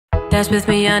Dance with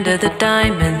me under the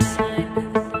diamonds.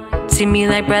 See me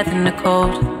like breath in the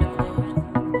cold.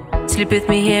 Sleep with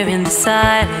me here in the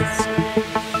silence.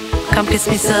 Come kiss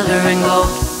me silver and gold.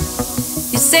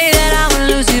 You say that I will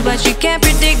lose you, but you can't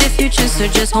predict the future. So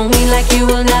just hold me like you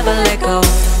will never let go.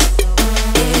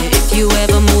 Yeah, if you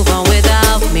ever move on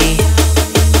without me,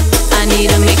 I need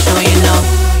to make sure you know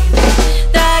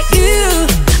that you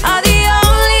are the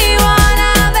only one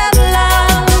I've ever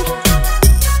loved.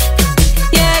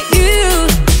 Yeah, you,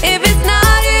 if it's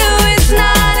not you, it's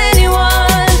not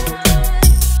anyone.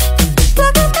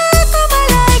 Looking back on my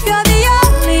life, you're the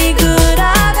only good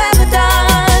I've ever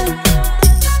done.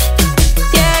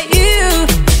 Yeah, you,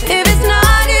 if it's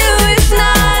not you, it's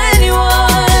not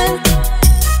anyone.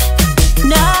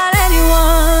 Not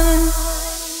anyone.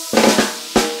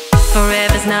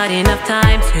 Forever's not enough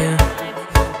time to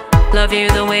love you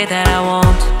the way that I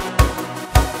want.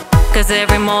 'Cause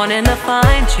every morning I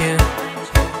find you,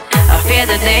 I fear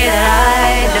the day that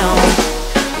I don't.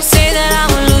 You say that I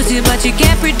will lose you, but you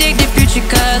can't predict the future.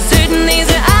 'Cause certain things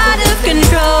are out of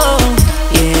control.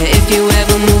 Yeah, if you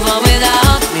ever move on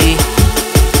without me,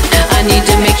 I need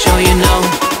to make sure you know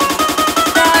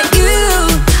that you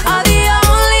are the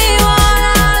only one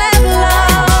I'll ever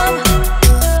love.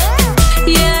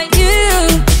 Yeah, you,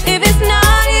 if it's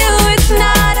not you, it's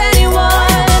not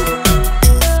anyone.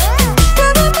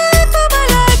 Looking back on my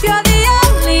life, you're the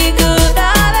only good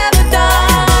I've ever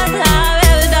done.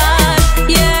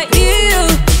 Yeah, you,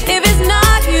 if it's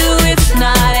not you, it's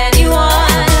not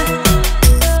anyone.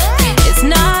 It's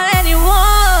not anyone.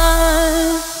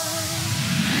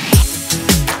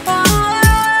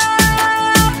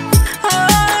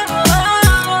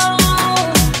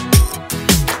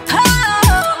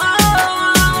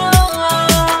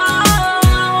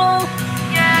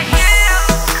 Yeah, you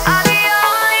are the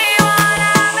only one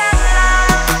I've ever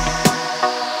loved.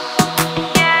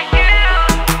 Yeah, you,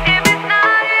 if it's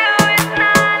not you, it's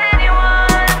not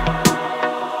anyone.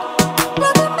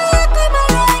 Looking back on my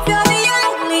life, you're the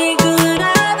only good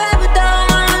I've ever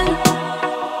done.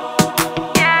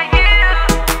 Yeah, you,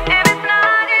 if it's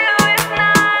not you, it's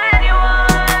not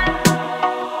anyone.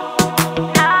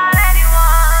 Not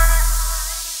anyone.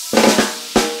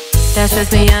 Dance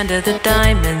with me under the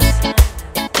diamonds.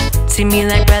 See me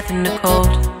like breath in the cold.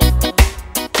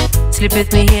 Sleep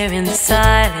with me here in the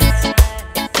silence.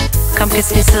 Come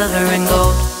kiss me silver and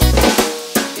gold.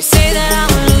 You say that I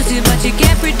will lose you, but you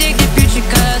can't predict